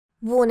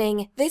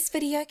Warning, this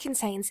video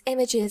contains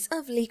images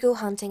of legal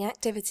hunting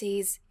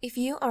activities. If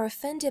you are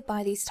offended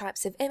by these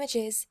types of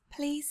images,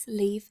 please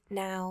leave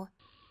now.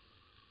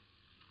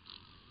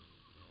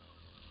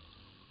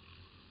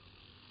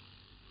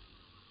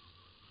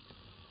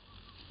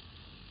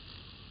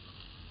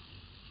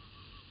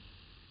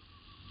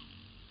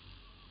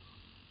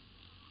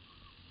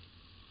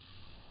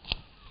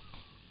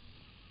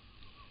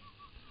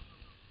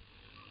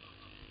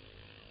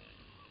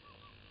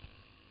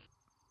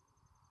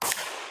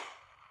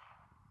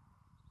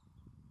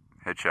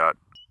 Headshot.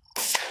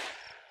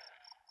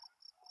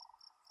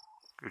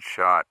 Good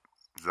shot.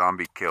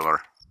 Zombie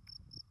killer.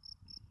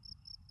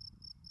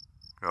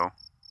 Go.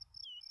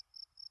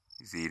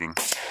 He's eating.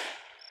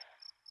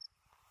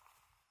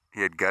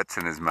 He had guts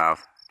in his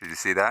mouth. Did you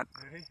see that?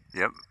 Did he?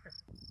 Yep.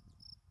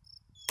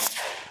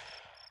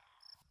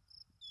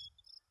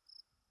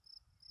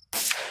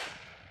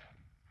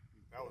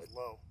 That was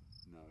low.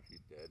 No,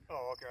 she's dead.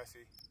 Oh, okay, I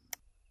see.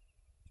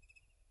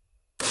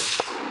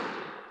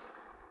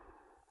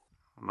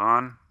 Hold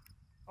on.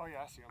 Oh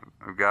yeah, I see him.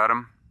 I've got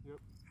him. Yep.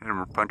 Hit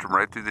him, punch him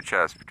right through the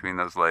chest between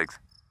those legs.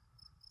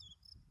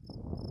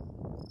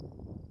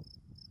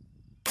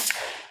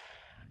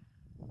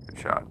 Good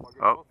shot.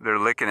 Oh, they're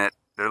licking it.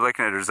 They're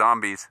licking it. They're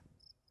zombies.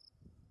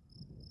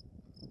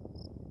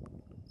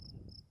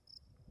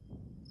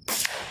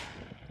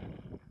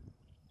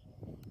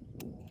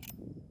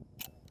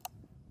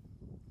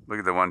 Look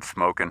at the one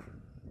smoking.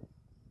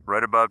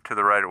 Right above to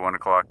the right at 1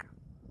 o'clock.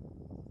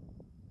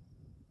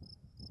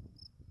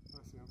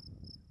 I see him.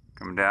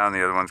 Coming down,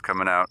 the other one's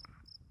coming out.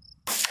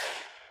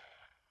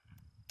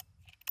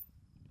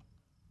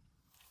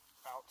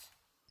 Out.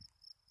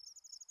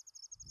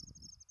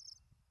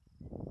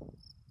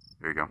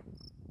 There you go.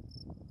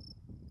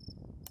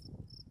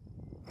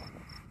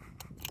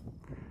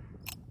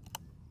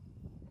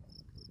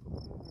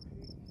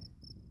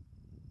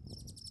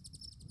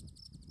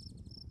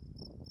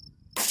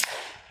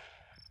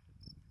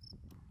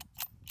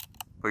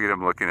 Look at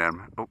him looking at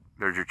him. Oh,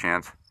 there's your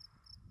chance.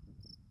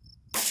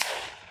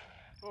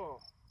 Oh.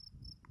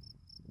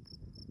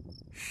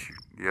 Shoot.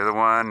 The other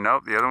one,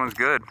 nope, the other one's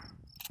good.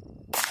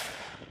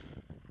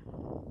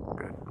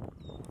 Good.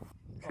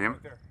 See him?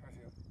 Right there. I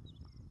see him.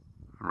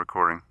 I'm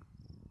recording.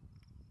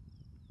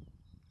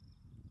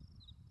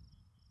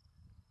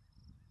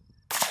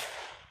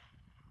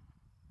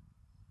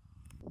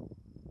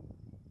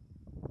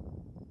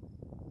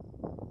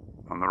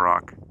 On the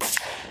rock.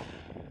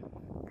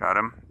 Got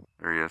him.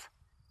 There he is.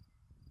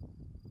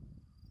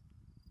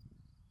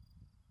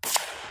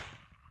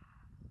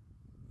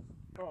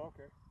 Oh,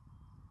 okay.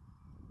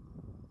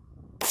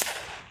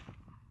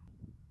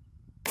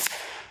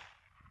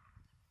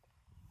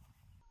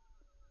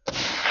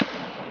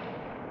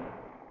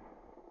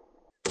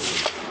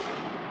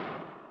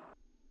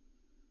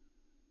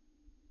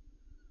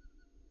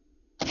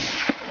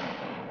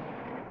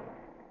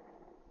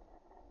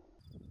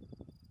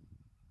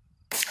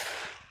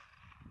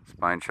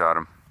 Spine shot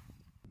him.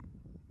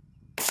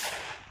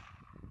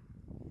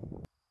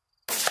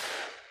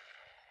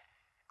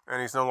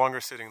 And he's no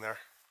longer sitting there.